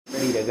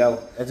ready to go.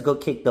 Let's go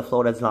kick the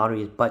Florida's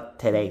Lottery's butt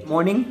today.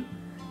 Morning,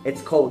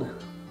 it's cold.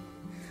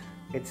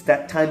 It's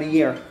that time of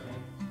year.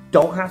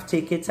 Don't have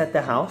tickets at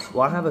the house.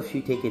 Well, I have a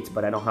few tickets,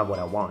 but I don't have what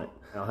I want.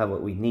 I don't have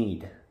what we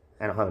need.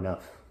 I don't have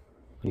enough.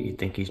 What do you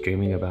think he's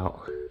dreaming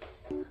about?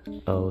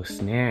 Oh,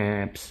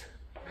 snaps.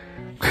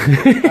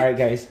 Alright,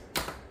 guys.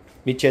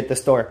 Meet you at the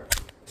store. I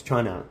was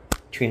trying to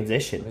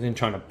transition. I wasn't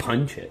trying to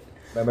punch it.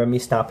 Remember me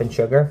stopping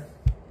sugar?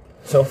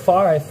 So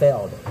far, I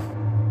failed.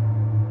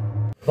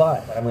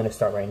 But I'm going to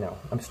start right now.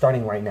 I'm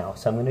starting right now.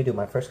 So I'm going to do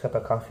my first cup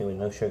of coffee with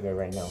no sugar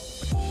right now.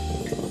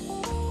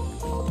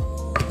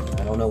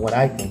 I don't know what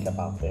I think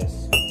about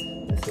this.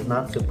 This is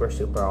not super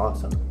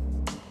awesome.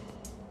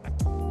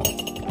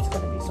 It's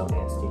going to be so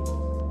nasty.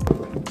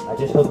 I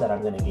just hope that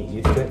I'm going to get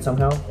used to it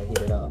somehow. I heat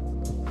it up.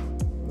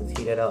 Let's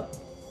heat it up.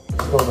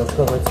 Let's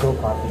go,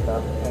 coffee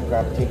cup. I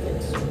grab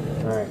tickets.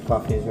 Alright,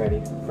 coffee is ready.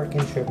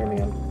 Freaking sugar,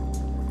 man.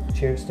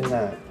 Cheers to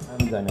that.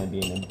 I'm gonna be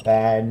in a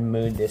bad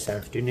mood this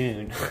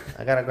afternoon.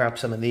 I gotta grab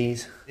some of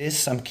these.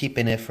 This, I'm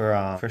keeping it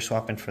for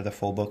swapping for the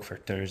full book for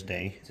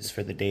Thursday. This is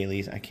for the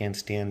dailies. I can't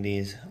stand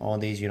these. All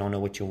these, you don't know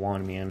what you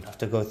want, man. I have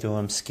to go through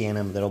them, scan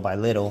them little by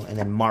little, and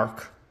then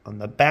mark on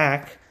the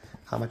back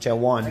how much I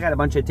won. I got a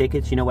bunch of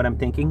tickets. You know what I'm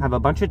thinking? I have a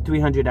bunch of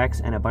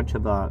 300X and a bunch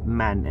of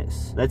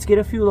Madness. Let's get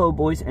a few low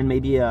boys and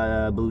maybe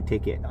a blue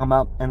ticket. I'm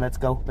up and let's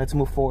go. Let's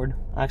move forward.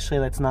 Actually,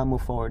 let's not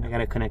move forward. I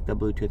gotta connect the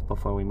Bluetooth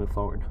before we move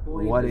forward.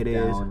 What it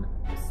is?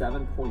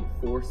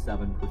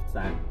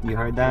 7.47%. You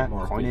heard that?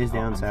 Coin is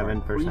down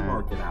 7%.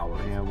 Pre-market hours.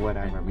 Yeah,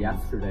 whatever. And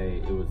yesterday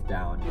it was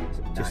down.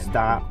 Just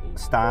stop.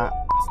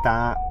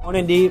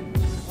 Morning, Deep.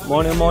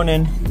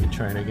 Morning. We're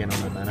trying to get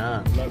on the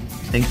banana.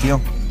 Thank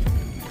you.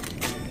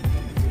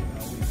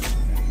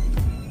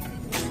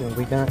 What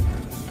we got?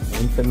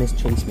 Infamous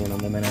Chase Man on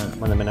the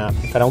minute.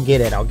 If I don't get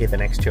it, I'll get the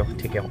next two.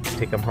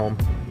 Take them home.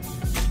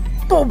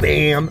 Boom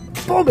bam,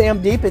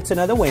 Deep. It's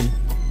another win.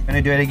 I'm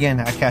gonna do it again.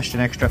 I cashed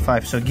an extra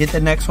 5. So get the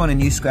next one and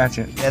you scratch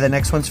it. Yeah, the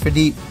next one's for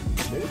Deep.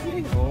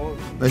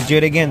 Let's do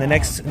it again. The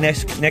next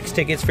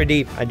ticket's for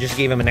Deep. I just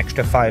gave him an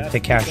extra 5 to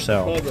cash.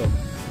 So.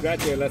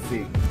 Let's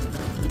see.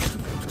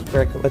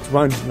 Let's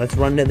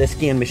run to the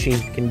scan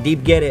machine. Can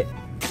Deep get it?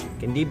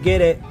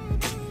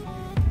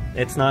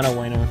 It's not a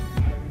winner.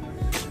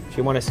 If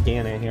you want to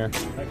scan it here.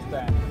 Next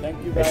time.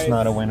 Thank you guys. It's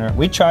not a winner.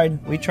 We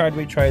tried.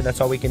 That's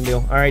all we can do.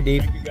 All right,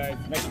 Deep. Thank you guys.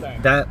 Next time.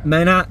 That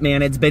Manop,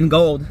 man, it's been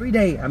gold. Every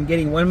day, I'm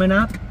getting one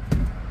Manop.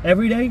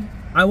 Every day,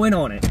 I win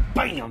on it.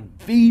 Bam!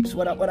 Beeps,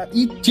 what up?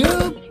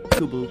 YouTube?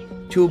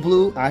 Two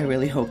blue. I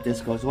really hope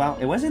this goes well.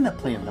 It wasn't the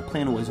plan. The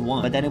plan was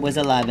 1. But then it was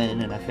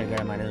 11, and I figured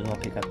I might as well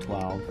pick up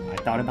 12. I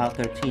thought about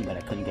 13, but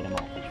I couldn't get them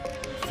all.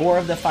 4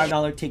 of the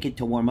 $5 ticket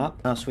to warm up.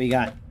 What else we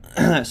got?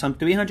 Some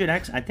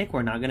 300X. I think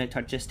we're not going to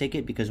touch this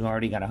ticket because we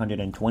already got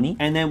 120.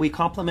 And then we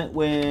complement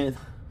with...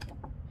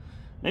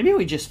 Maybe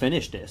we just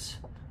finished this.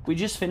 We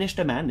just finished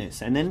a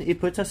Madness. And then it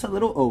puts us a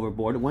little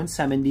overboard.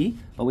 170.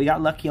 But we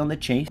got lucky on the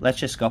chase. Let's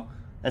just go.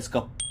 Let's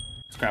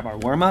grab our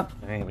warm-up.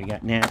 Alright, we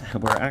got now.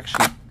 We're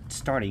actually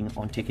starting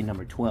on ticket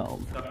number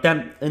 12.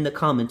 Then in the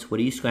comments,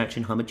 what are you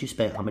scratching? How much you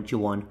spent? How much you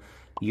won?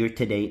 Year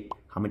to date.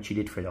 How much you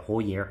did for the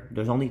whole year.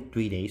 There's only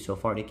 3 days so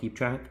far to keep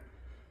track.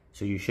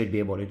 So you should be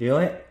able to do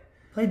it.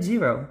 Played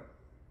 0,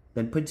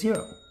 then put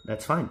 0.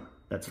 That's fine.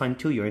 That's fine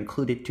too. You're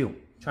included too.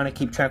 Trying to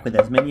keep track with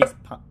as many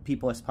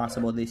people as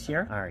possible this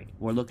year. All right,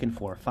 we're looking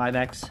for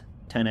 5X,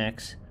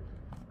 10X,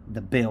 the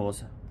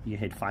Bills. You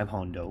hit 5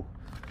 Hondo.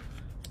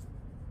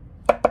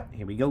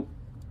 Here we go.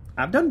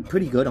 I've done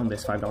pretty good on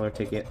this $5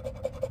 ticket.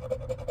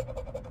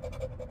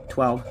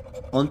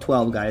 12 on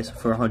 12, guys,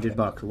 for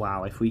 $100.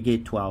 Wow, if we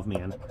get 12,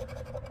 man.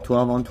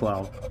 12 on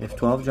 12. If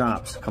 12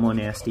 drops, come on,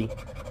 Nasty.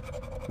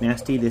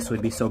 Nasty, this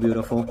would be so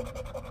beautiful.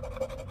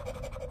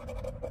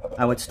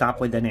 I would stop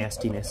with the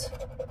nastiness.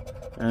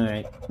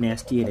 Alright,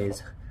 nasty it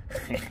is.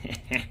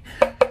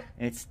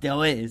 It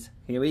still is.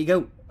 Here we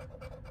go.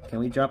 Can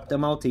we drop the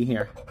multi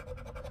here?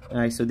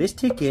 Alright, so this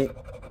ticket,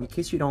 in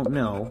case you don't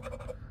know,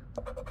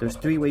 there's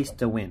 3 ways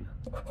to win.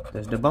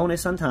 There's the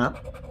bonus on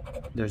top.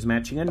 There's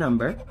matching a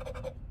number,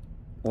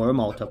 or a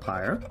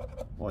multiplier,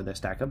 or the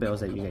stack of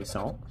bills that you guys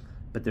saw.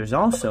 But there's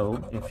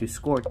also, if you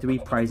score 3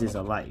 prizes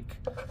alike.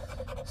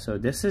 So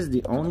this is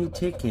the only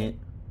ticket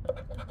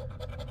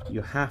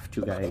you have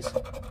to, guys,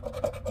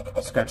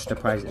 scratch the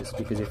prizes,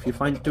 because if you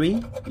find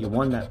 3, you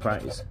won that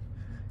prize.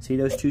 See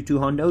those 2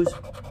 Hondos?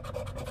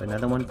 If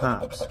another one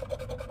pops,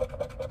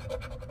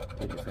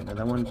 dude, if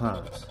another one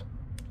pops,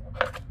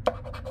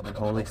 then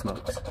holy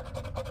smokes.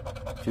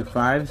 2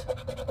 5s,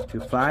 2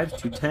 5s,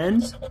 2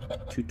 10s,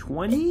 2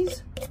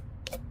 20s.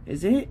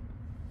 Is it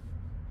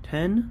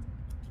 10?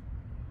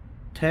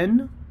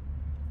 10?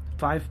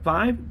 5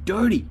 5?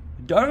 Dirty.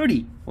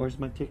 Where's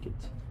my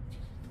tickets?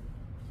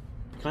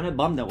 Kind of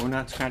bummed that we're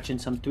not scratching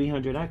some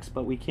 300X,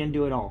 but we can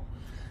do it all.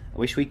 I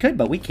wish we could,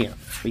 but we can't.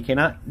 We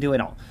cannot do it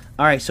all.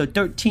 All right, so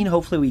 13,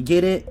 hopefully we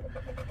get it.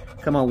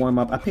 Come on, warm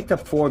up. I picked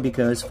up 4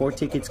 because 4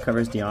 tickets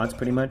covers the odds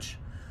pretty much.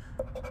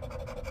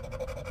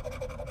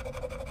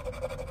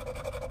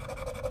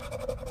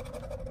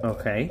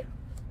 Okay.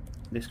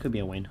 This could be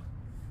a win.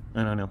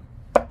 I don't know.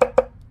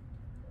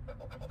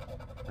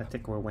 I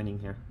think we're winning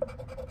here.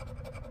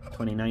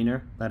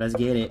 29er. Let us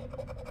get it.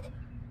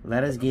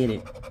 Let us get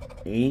it.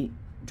 8.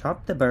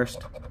 Drop the burst.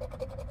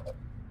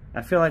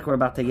 I feel like we're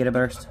about to get a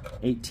burst.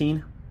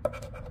 18.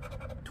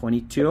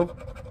 22.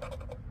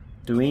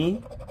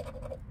 3.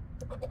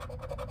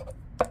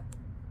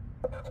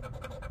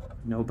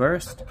 No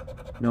burst.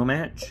 No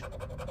match.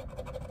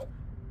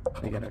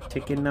 We got our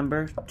ticket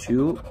number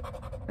 2.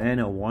 And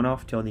a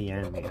 1-off till the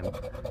end, man.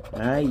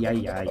 Ay,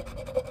 ay, ay.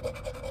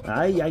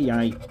 Ay, ay,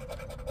 ay.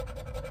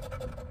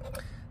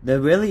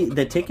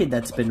 The ticket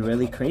that's been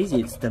really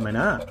crazy, it's the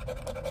Manat.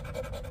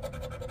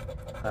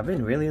 I've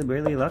been really,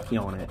 really lucky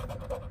on it.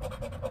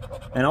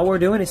 And all we're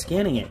doing is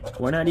scanning it.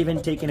 We're not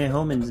even taking it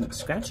home and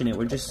scratching it.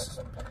 We're just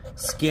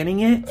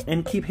scanning it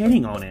and keep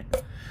hitting on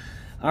it.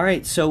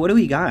 Alright, so what do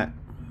we got?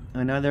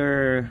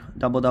 Another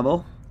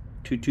double-double.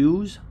 2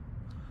 2s.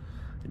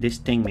 This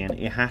thing, man,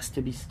 it has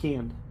to be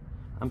scanned.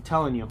 I'm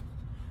telling you.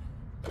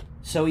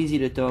 So easy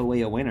to throw away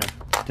a winner.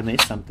 To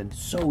miss something.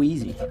 So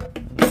easy.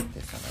 Get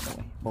this out of the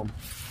way. Boom.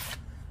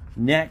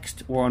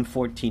 Next, we're on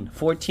 14.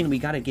 14, we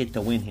got to get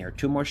the win here.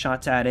 2 more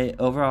shots at it.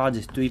 Over odds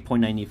is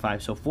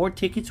 3.95. So 4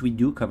 tickets, we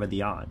do cover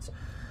the odds.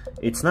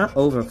 It's not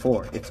over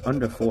 4. It's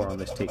under 4 on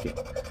this ticket.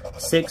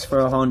 6 for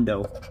a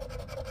Hondo.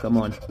 Come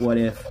on. What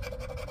if?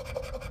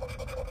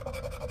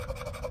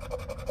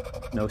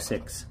 No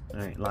 6. All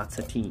right. Lots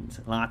of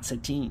teens. Lots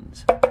of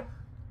teens.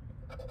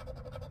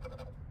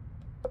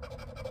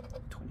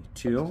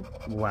 22.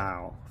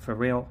 Wow. For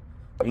real.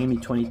 Amy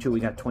 22.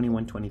 We got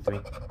 21, 23.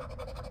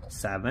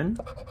 7.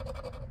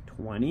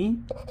 20.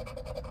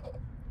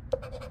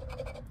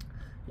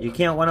 You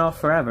can't one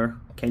off forever,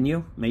 can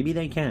you? Maybe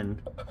they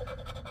can.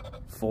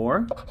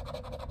 4.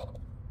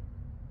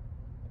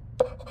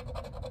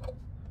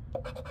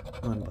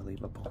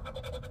 Unbelievable.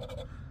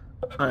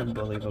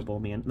 Unbelievable,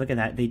 man. Look at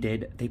that.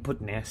 They put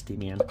nasty,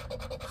 man.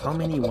 How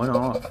many one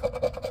off?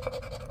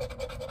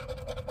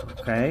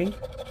 Okay.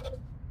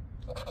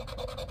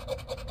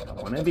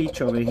 Got one of each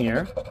over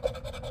here.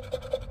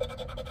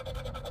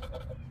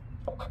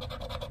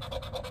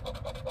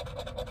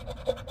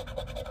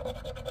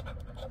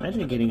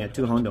 Imagine getting a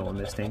 2 Hondo on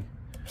this thing.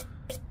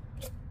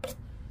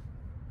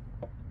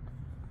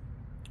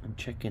 I'm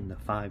checking the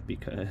 5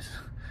 because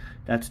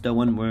that's the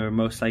one we're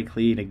most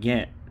likely to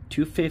get.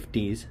 2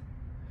 50s.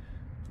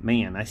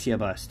 Man, I see a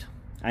bust.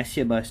 I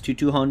see a bust. 2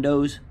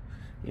 Hondos.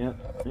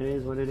 Yep, it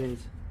is what it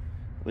is.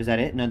 Was that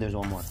it? No, there's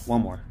one more.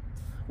 One more.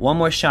 One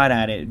more shot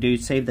at it.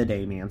 Dude, save the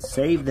day, man.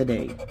 Save the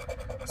day.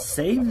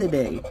 Save the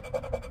day.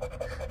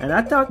 And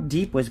I thought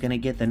Deep was going to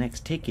get the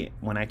next ticket.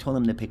 When I told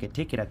him to pick a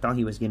ticket, I thought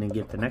he was going to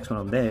get the next one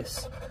on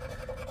this.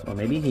 Well,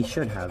 maybe he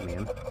should have,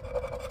 man.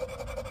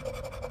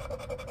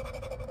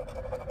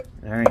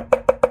 Alright.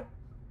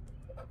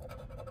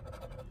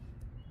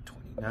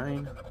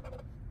 29.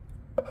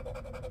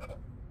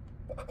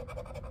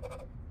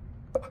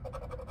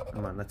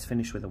 Come on, let's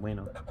finish with a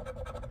win.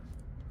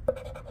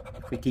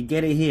 If we could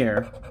get it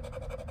here,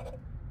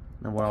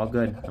 then we're all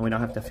good. And we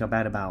don't have to feel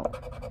bad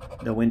about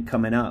the win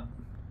coming up.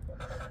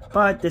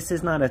 But this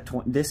is not a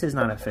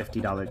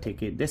 $50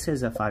 ticket. This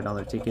is a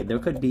 $5 ticket. There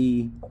could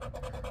be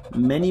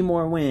many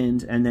more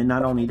wins, and then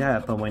not only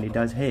that, but when it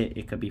does hit,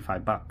 it could be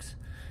 $5.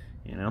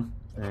 You know?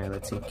 All right,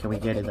 let's see. Can we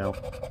get it though?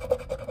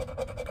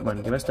 Come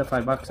on, give us the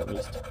 $5 at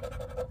least.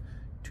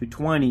 2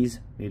 20s.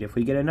 Dude, if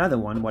we get another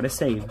one, what a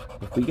save!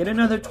 If we get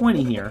another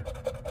 20 here,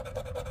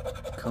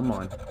 come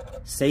on,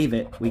 save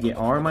it. We get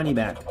our money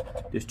back.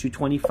 There's 2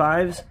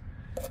 25s.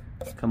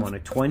 Come on, a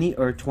 20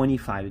 or a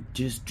 25.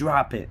 Just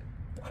drop it.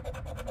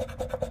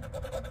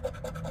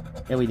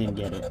 Yeah, we didn't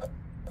get it.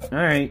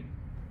 Alright.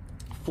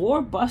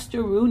 4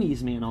 Buster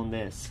Roonies, man, on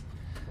this.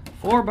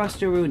 4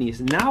 Buster Roonies.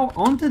 Now,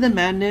 on to the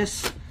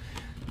madness.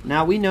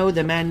 Now, we know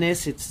the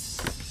madness,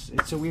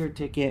 it's a weird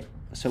ticket.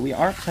 So, we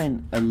are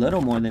playing a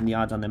little more than the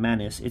odds on the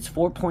madness. It's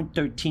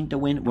 4.13 to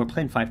win. We're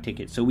playing 5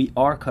 tickets, so we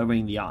are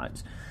covering the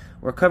odds.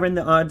 We're covering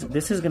the odds.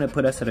 This is going to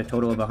put us at a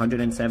total of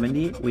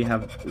 170. We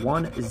have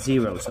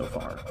 1-0 so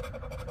far.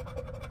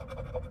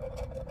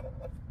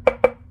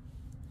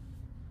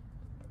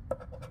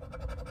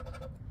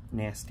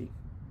 Nasty.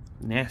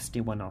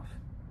 Nasty one off.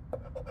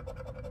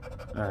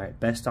 Alright,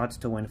 best odds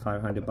to win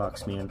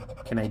 $500, man.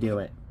 Can I do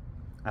it?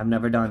 I've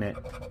never done it.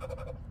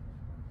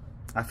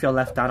 I feel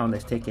left out on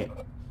this ticket.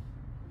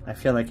 I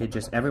feel like it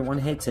just, everyone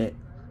hits it.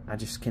 I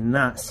just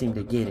cannot seem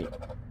to get it.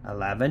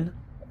 11.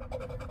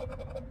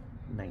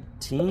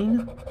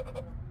 19.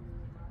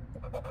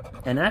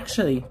 And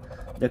actually,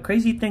 the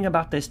crazy thing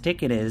about this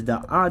ticket is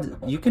the odds,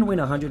 you can win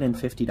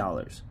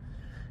 $150.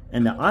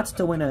 And the odds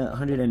to win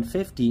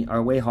 $150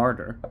 are way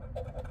harder.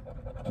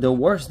 The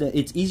worst,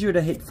 it's easier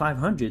to hit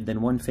 500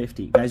 than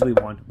 150. Guys, we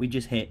won. We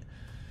just hit.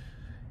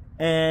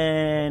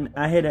 And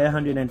I hit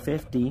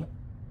 150.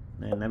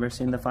 I've never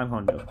seen the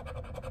 500.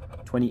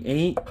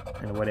 28.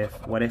 And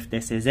what if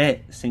this is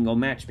it? Single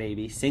match,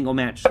 baby. Single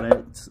match.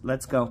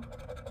 Let's go.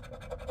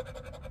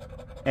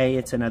 Hey,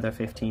 it's another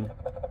 15.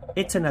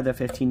 It's another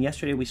 15.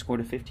 Yesterday we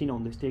scored a 15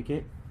 on this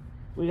ticket.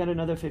 We got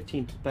another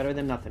 15. Better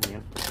than nothing,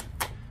 man.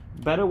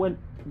 Better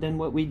than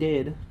what we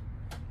did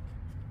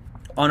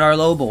on our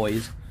low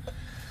boys.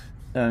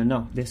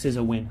 No, this is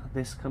a win.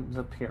 This comes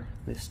up here.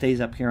 This stays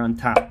up here on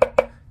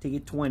top.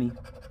 Ticket 20.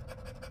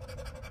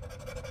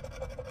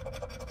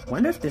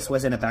 Wonder if this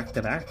wasn't a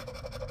back-to-back.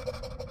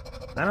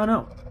 I don't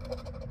know.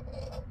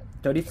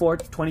 34,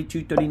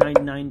 22, 39,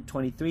 9,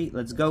 23.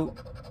 Let's go.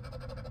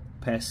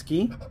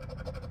 Pesky.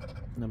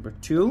 Number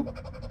 2.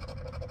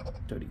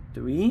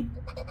 33.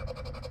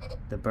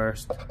 The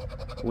burst.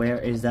 Where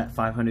is that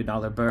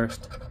 $500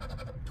 burst?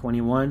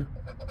 21.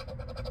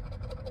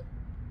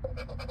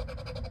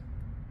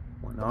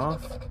 One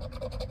off.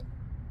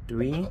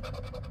 3.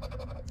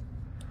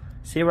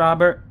 See,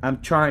 Robert,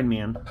 I'm trying,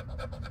 man.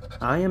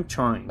 I am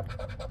trying.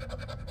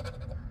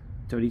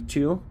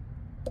 32.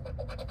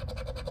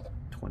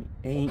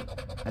 28.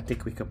 I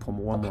think we could pull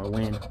one more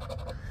win.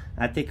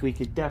 I think we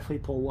could definitely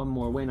pull one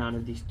more win out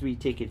of these 3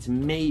 tickets.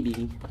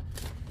 Maybe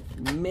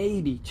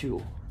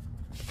 2.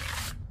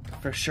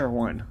 For sure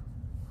 1.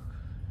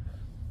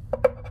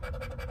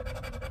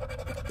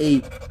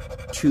 8,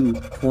 2,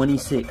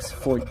 26,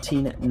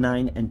 14,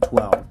 9, and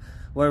 12.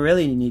 What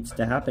really needs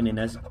to happen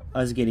is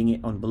us getting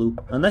it on blue.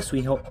 Unless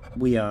we hope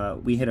we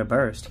hit a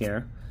burst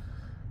here.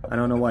 I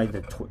don't know why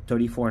the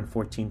 34 and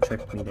 14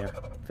 tricked me there.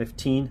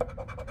 15.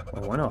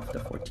 Or 1 off the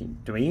 14.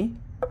 3.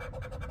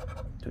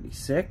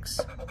 36.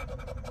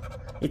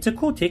 It's a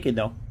cool ticket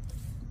though.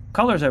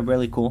 Colors are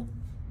really cool.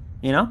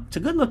 You know, it's a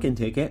good looking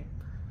ticket.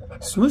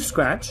 Smooth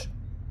scratch.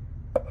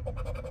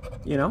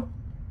 You know,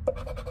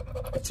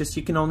 it's just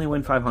you can only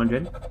win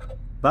 500,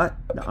 but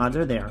the odds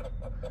are there.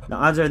 The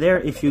odds are there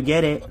if you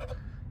get it.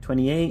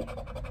 28,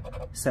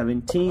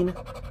 17,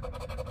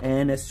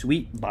 and a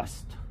sweet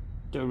bust.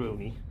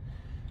 Rooney.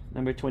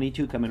 Number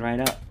 22 coming right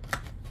up.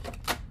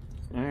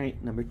 All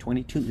right, number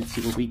 22. Let's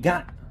see what we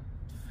got.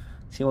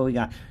 See what we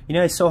got. You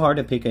know, it's so hard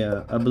to pick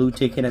a blue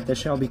ticket at the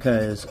show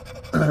because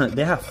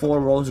they have 4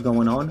 rows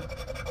going on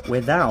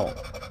without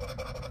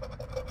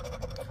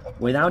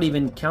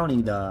even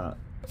counting the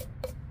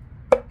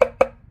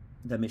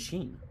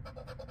machine.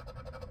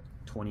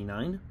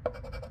 29,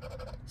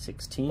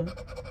 16,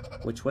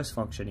 which was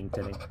functioning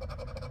today.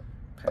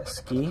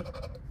 Pesky.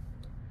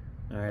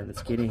 All right,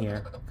 let's get in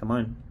here. Come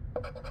on.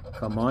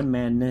 Come on,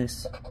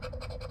 madness.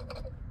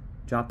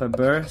 Drop a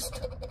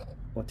burst.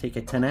 We'll take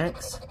a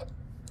 10x.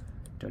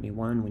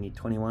 31, we need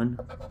 21.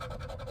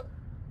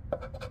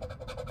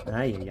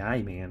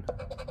 Ay, man.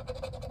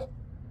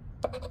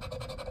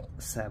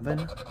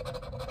 7.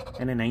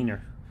 And a 9er.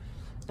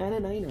 And a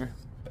 9er.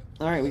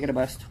 Alright, we got a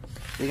bust.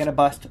 We got a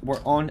bust.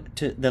 We're on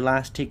to the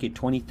last ticket,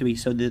 23.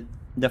 So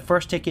the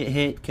first ticket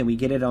hit. Can we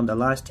get it on the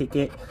last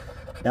ticket?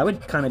 That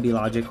would kind of be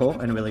logical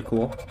and really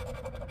cool.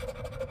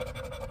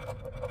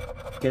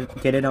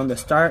 Get it on the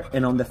start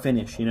and on the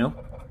finish, you know?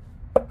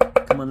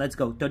 Come on, let's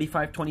go.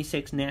 35,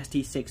 26,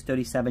 nasty, 6,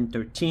 37,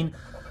 13.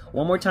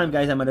 One more time,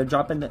 guys. I'm gonna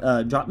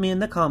drop me in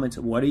the comments.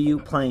 What are you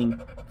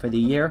playing for the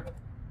year?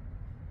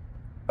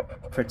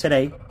 For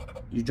today,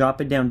 you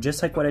drop it down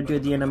just like what I do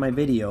at the end of my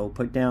video.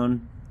 Put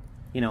down,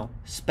 you know,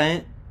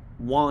 spent,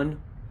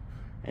 won,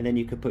 and then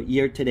you could put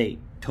year to date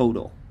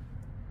total.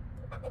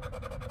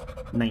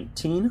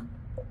 19,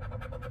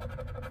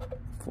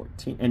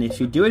 14, and if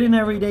you do it in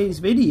every day's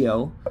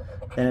video,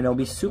 then it'll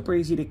be super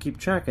easy to keep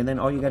track, and then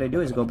all you got to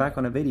do is go back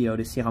on a video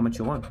to see how much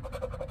you won,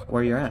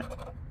 where you're at.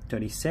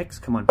 36,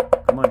 come on,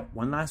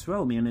 one last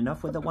row, man,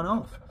 enough with the 1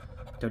 off.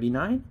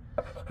 39,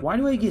 why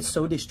do I get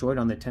so destroyed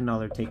on the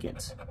 $10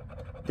 tickets?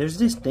 There's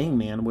this thing,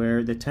 man,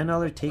 where the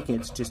 $10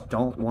 tickets just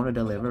don't want to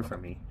deliver for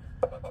me.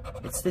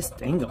 It's this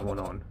thing going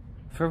on,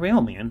 for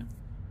real, man.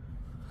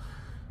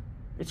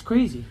 It's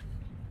crazy.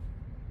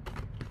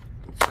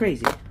 It's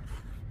crazy.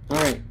 All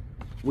right,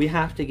 we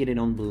have to get it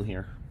on blue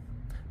here.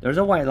 There's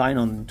a white line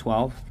on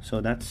 12, so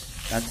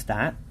that's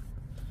that.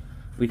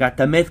 We got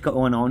the myth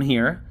going on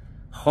here.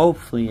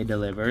 Hopefully it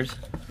delivers.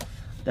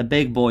 The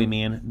big boy,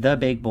 man. The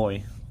big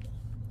boy.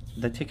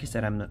 The tickets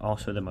that I'm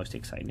also the most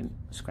excited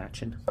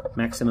scratching.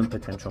 Maximum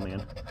potential,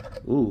 man.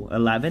 Ooh,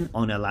 11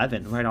 on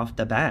 11 right off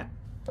the bat.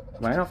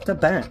 Right off the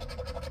bat.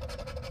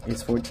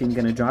 Is 14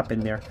 going to drop in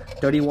there?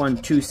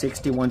 31, 2,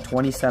 61,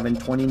 27,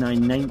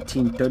 29,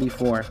 19,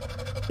 34,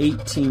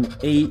 18,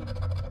 8,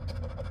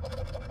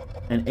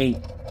 and 8.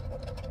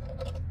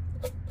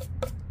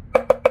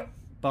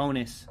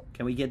 Bonus.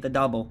 Can we get the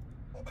double?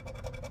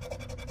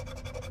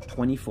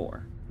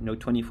 24. No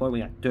 24, we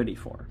got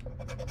 34.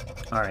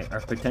 Alright, our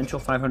potential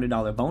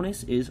 $500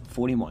 bonus is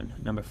 41.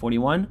 Number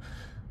 41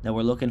 that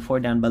we're looking for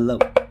down below.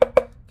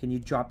 Can you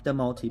drop the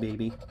multi,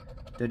 baby?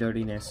 The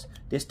dirtiness.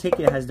 This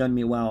ticket has done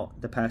me well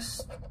the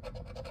past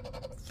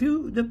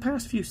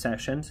few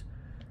sessions.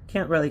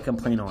 Can't really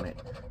complain on it.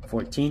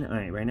 14.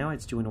 Alright, right now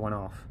it's doing 1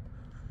 off.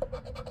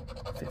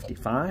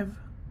 55.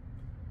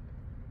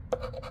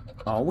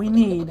 All we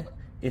need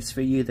is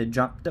for you to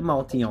drop the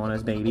multi on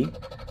us, baby.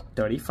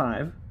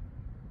 35.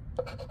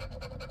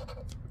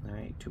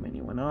 Alright, too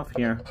many 1 off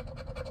here.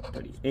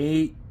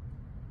 38.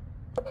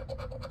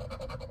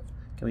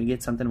 Can we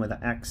get something with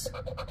an X?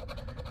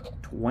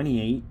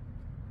 28.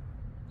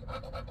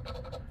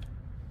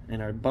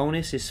 And our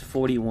bonus is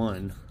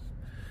 41.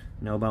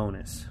 No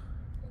bonus.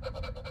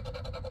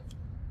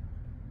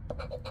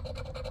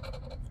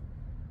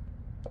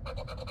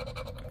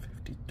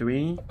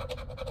 $53,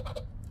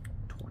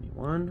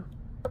 $21.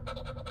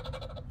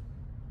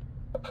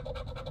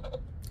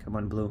 Come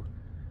on, blue.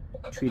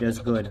 Treat us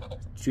good.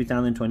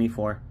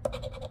 2024.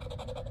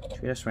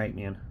 Treat us right,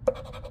 man.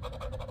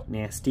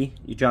 Nasty.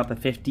 You drop a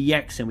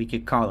 50x and we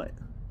could call it.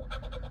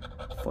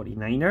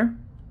 49er.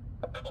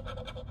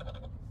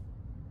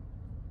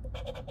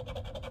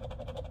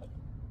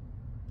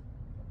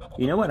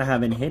 You know what I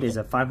haven't hit is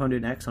a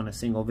 500x on a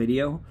single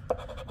video.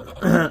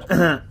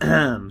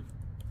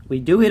 We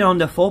do it on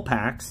the full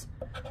packs.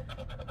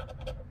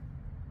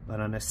 But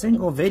on a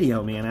single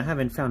video, man, I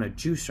haven't found a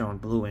juicer on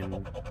blue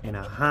in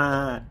a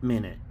hot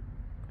minute.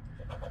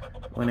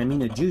 When I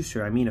mean a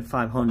juicer, I mean a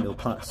 500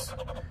 plus.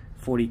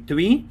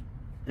 43.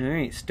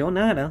 Alright, still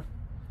nada.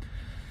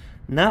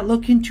 Not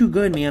looking too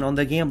good, man, on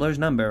the gambler's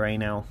number right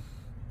now.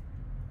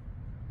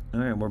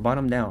 Alright, we're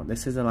bottomed out.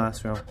 This is the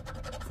last row.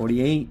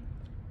 48.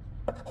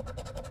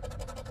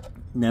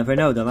 Never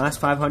know. The last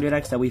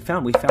 500x that we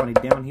found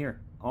it down here.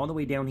 All the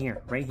way down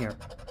here. Right here.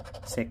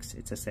 6.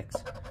 It's a 6.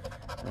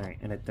 Alright,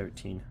 and a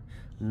 13.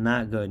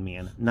 Not good,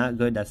 man. Not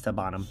good. That's the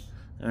bottom.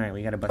 Alright,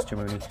 we got a Buster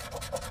Rooney.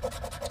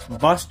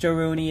 Buster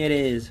Rooney it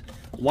is.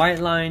 White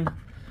line.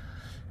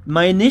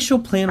 My initial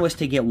plan was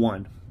to get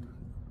 1.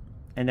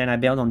 And then I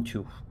bailed on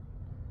 2.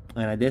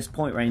 And at this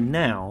point right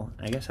now,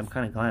 I guess I'm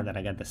kind of glad that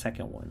I got the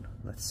second one.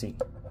 Let's see.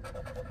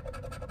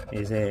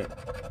 Is it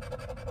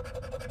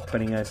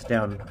putting us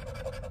down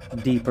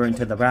deeper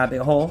into the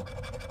rabbit hole?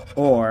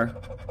 Or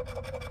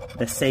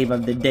the save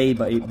of the day,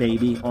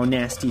 baby, on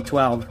Nasty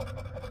 12.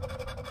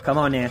 Come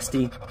on,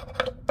 Nasty.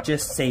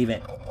 Just save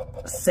it.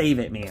 Save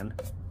it, man.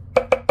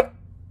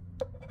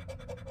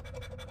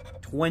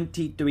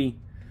 23.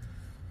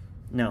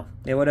 No,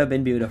 it would have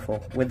been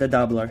beautiful with the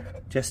doubler.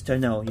 Just to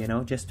know, you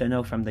know, just to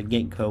know from the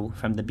get-go,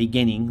 from the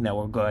beginning, that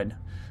we're good.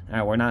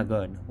 Alright, we're not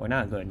good. We're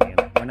not good, man.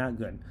 We're not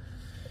good.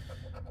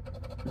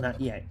 Not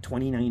yet.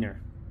 29er.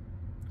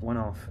 One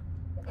off.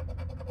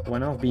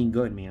 One off being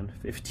good, man.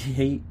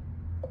 58.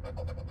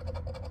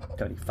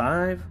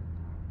 35.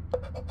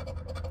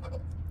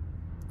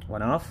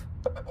 One off.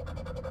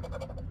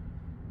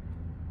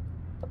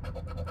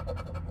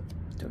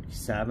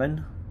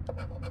 37.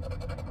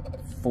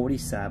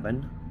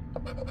 47.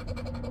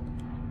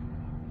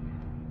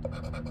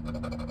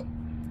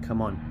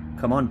 Come on.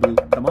 Come on, blue.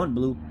 Come on,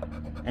 blue.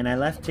 And I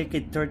left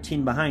ticket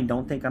 13 behind.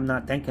 Don't think I'm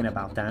not thinking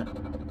about that.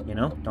 You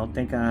know? Don't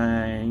think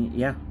I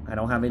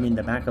don't have it in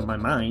the back of my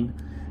mind.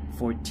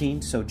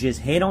 14. So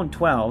just hit on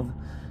 12.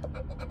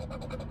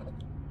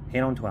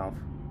 Hit on 12.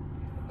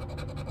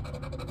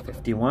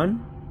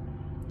 51.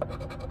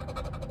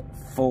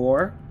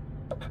 4.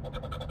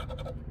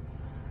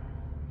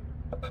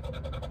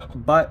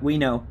 But we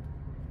know.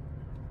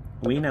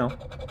 We know.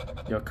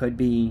 There could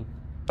be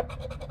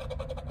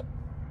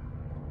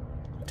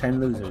 10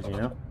 losers, you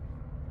know?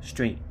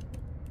 Straight.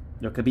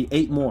 There could be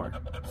 8 more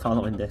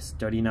following this.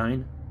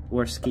 39.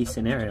 Worst case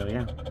scenario,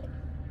 yeah.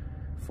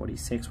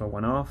 46, we're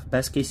 1 off.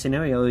 Best case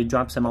scenario, it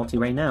drops a multi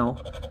right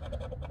now.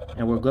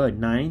 And we're good.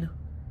 9.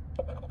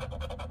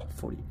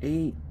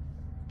 48.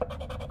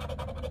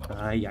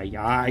 Ay, ay,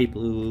 ay,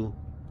 blue.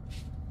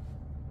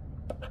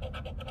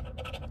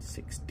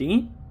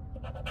 16.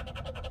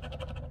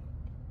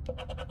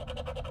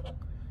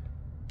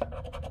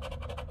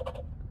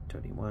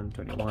 31,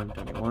 31,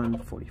 31,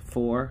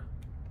 44.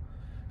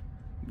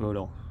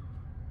 Brutal.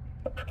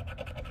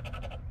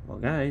 Well,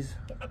 guys,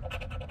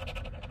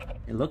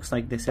 it looks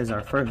like this is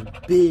our first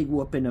big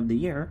whooping of the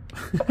year.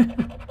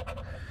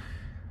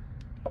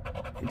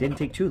 It didn't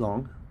take too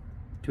long.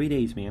 3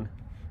 days, man.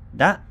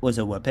 That was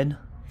a whooping.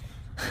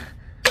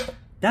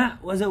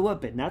 That was a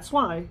whooping. That's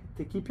why,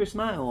 to keep your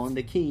smile on,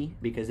 the key,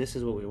 because this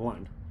is what we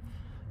won.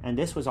 And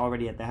this was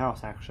already at the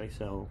house, actually,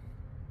 so...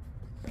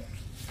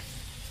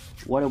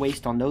 What a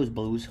waste on those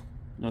blues.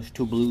 Those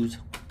 2 blues.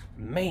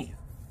 Man.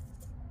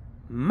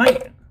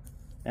 Man.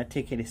 That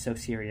ticket is so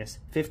serious.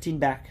 15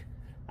 back.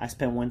 I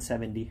spent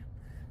 170.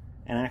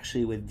 And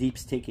actually with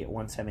Deep's ticket,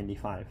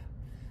 175.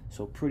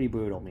 So pretty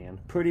brutal, man.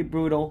 Pretty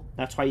brutal.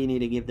 That's why you need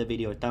to give the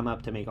video a thumb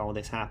up to make all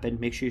this happen.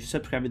 Make sure you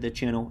subscribe to the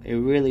channel. It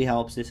really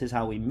helps. This is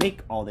how we make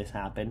all this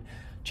happen.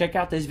 Check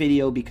out this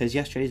video because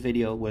yesterday's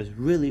video was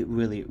really,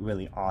 really,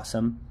 really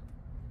awesome.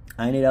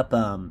 I ended up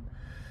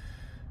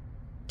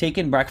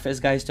taking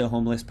breakfast, guys, to a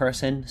homeless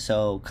person.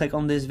 So click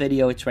on this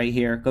video. It's right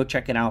here. Go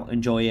check it out.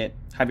 Enjoy it.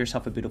 Have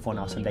yourself a beautiful and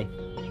awesome day.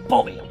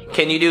 Boomie.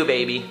 Can you do,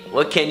 baby?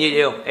 What can you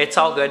do? It's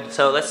all good.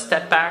 So let's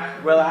step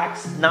back,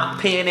 relax, not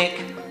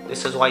panic.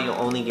 This is why you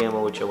only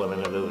gamble what you're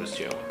willing to lose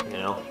to, you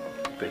know?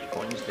 Bridge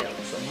points down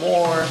some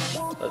more.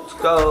 Let's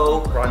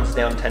go. Runs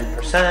down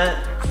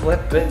 10%.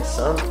 Flipping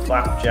some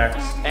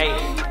flapjacks. Hey,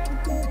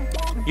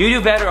 you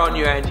do better on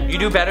your end. You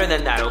do better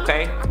than that,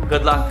 okay?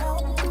 Good luck.